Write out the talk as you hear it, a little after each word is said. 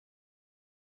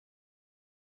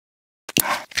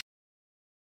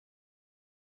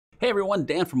Hey everyone,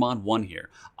 Dan from ON1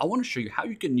 here. I want to show you how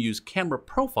you can use camera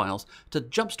profiles to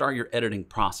jumpstart your editing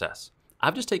process.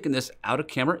 I've just taken this out of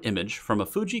camera image from a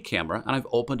Fuji camera and I've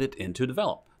opened it into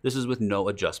Develop. This is with no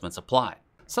adjustments applied.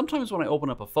 Sometimes when I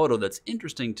open up a photo that's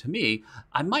interesting to me,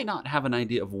 I might not have an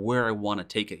idea of where I want to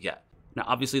take it yet. Now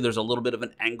obviously there's a little bit of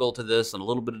an angle to this and a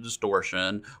little bit of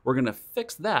distortion. We're going to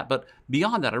fix that, but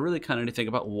beyond that I really kind of need to think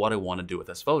about what I want to do with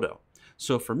this photo.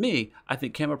 So for me, I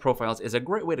think camera profiles is a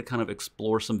great way to kind of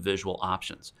explore some visual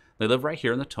options. They live right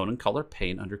here in the tone and color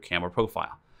pane under camera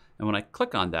profile. And when I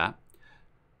click on that,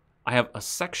 I have a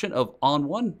section of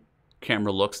ON1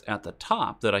 camera looks at the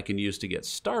top that I can use to get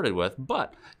started with,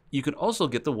 but you can also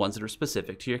get the ones that are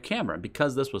specific to your camera. And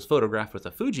because this was photographed with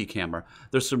a Fuji camera,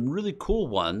 there's some really cool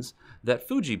ones that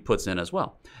Fuji puts in as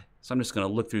well. So I'm just going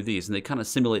to look through these, and they kind of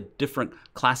simulate different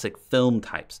classic film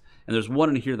types. And there's one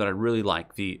in here that I really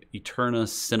like, the Eterna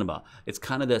Cinema. It's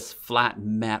kind of this flat,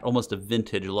 matte, almost a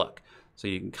vintage look. So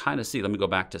you can kind of see, let me go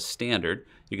back to standard.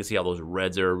 You can see how those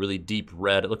reds are a really deep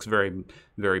red. It looks very,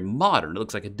 very modern. It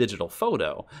looks like a digital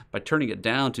photo. By turning it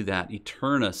down to that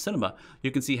Eterna Cinema, you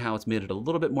can see how it's made it a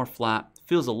little bit more flat.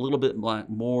 Feels a little bit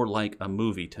more like a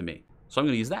movie to me. So I'm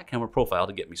going to use that camera profile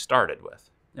to get me started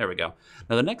with. There we go.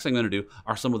 Now the next thing I'm going to do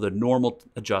are some of the normal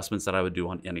adjustments that I would do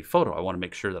on any photo. I want to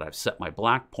make sure that I've set my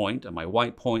black point and my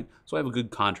white point so I have a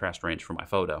good contrast range for my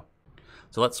photo.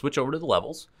 So let's switch over to the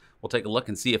levels. We'll take a look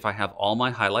and see if I have all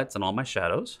my highlights and all my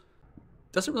shadows.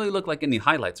 Doesn't really look like any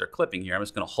highlights are clipping here. I'm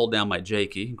just going to hold down my J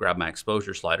key, grab my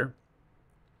exposure slider,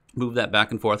 move that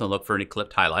back and forth and look for any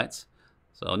clipped highlights.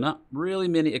 So not really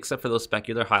many except for those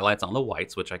specular highlights on the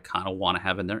whites, which I kind of want to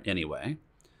have in there anyway.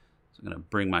 I'm going to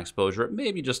bring my exposure up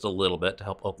maybe just a little bit to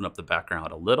help open up the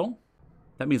background a little.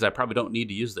 That means I probably don't need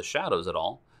to use the shadows at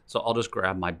all. So I'll just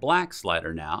grab my black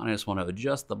slider now, and I just want to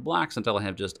adjust the blacks until I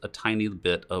have just a tiny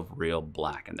bit of real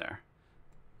black in there.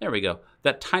 There we go.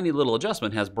 That tiny little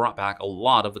adjustment has brought back a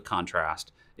lot of the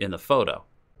contrast in the photo.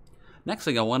 Next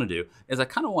thing I want to do is I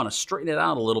kind of want to straighten it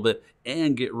out a little bit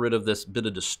and get rid of this bit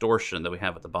of distortion that we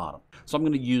have at the bottom. So I'm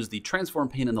going to use the transform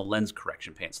pane and the lens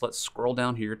correction pane. So let's scroll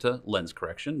down here to lens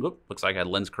correction. Whoop, looks like I had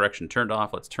lens correction turned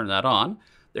off. Let's turn that on.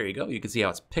 There you go. You can see how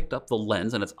it's picked up the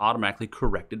lens and it's automatically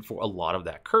corrected for a lot of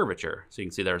that curvature. So you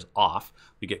can see there's off.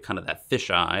 We get kind of that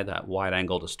fisheye, that wide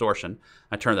angle distortion.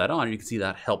 I turn that on and you can see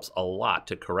that helps a lot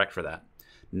to correct for that.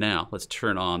 Now let's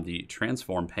turn on the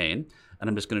transform pane and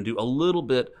I'm just going to do a little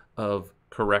bit of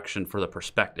correction for the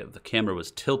perspective. The camera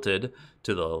was tilted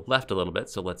to the left a little bit,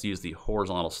 so let's use the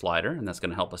horizontal slider and that's going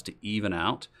to help us to even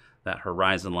out that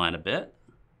horizon line a bit.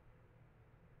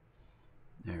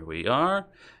 There we are.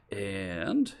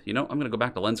 And, you know, I'm going to go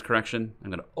back to lens correction.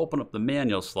 I'm going to open up the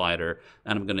manual slider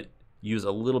and I'm going to use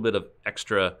a little bit of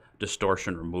extra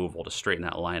distortion removal to straighten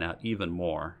that line out even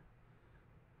more.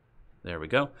 There we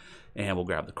go. And we'll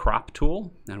grab the crop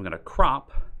tool and I'm going to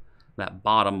crop that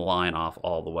bottom line off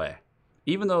all the way.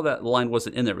 Even though that line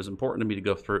wasn't in there, it was important to me to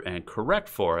go through and correct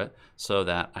for it so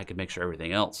that I could make sure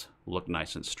everything else looked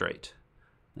nice and straight.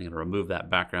 I'm going to remove that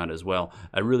background as well.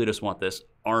 I really just want this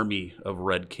army of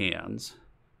red cans.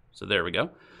 So there we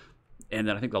go. And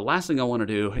then I think the last thing I want to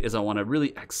do is I want to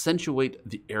really accentuate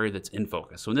the area that's in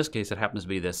focus. So in this case, it happens to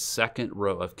be this second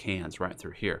row of cans right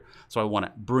through here. So I want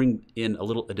to bring in a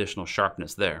little additional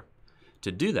sharpness there.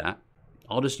 To do that,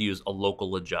 I'll just use a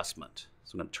local adjustment.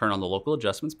 So I'm going to turn on the local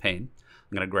adjustments pane.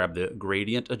 I'm going to grab the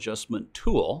gradient adjustment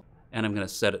tool and I'm going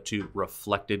to set it to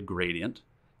reflected gradient.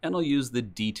 And I'll use the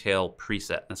detail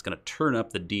preset. That's going to turn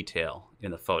up the detail in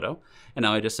the photo. And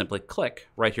now I just simply click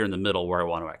right here in the middle where I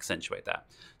want to accentuate that.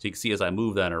 So you can see as I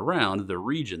move that around, the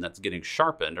region that's getting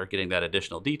sharpened or getting that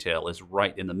additional detail is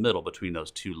right in the middle between those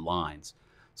two lines.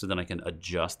 So then I can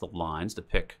adjust the lines to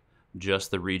pick just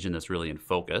the region that's really in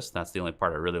focus. That's the only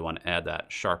part I really want to add that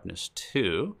sharpness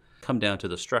to. Come down to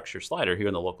the structure slider here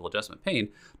in the local adjustment pane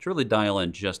to really dial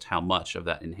in just how much of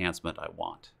that enhancement I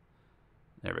want.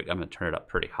 There we go. I'm going to turn it up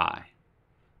pretty high.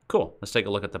 Cool. Let's take a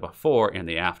look at the before and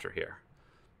the after here.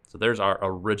 So there's our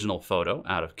original photo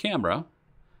out of camera.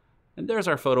 And there's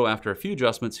our photo after a few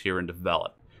adjustments here in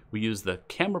Develop. We use the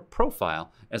camera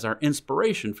profile as our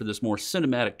inspiration for this more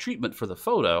cinematic treatment for the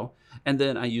photo. And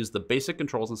then I use the basic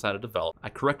controls inside of Develop. I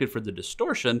corrected for the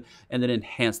distortion and then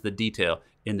enhanced the detail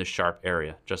in the sharp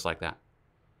area, just like that.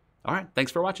 All right.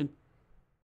 Thanks for watching.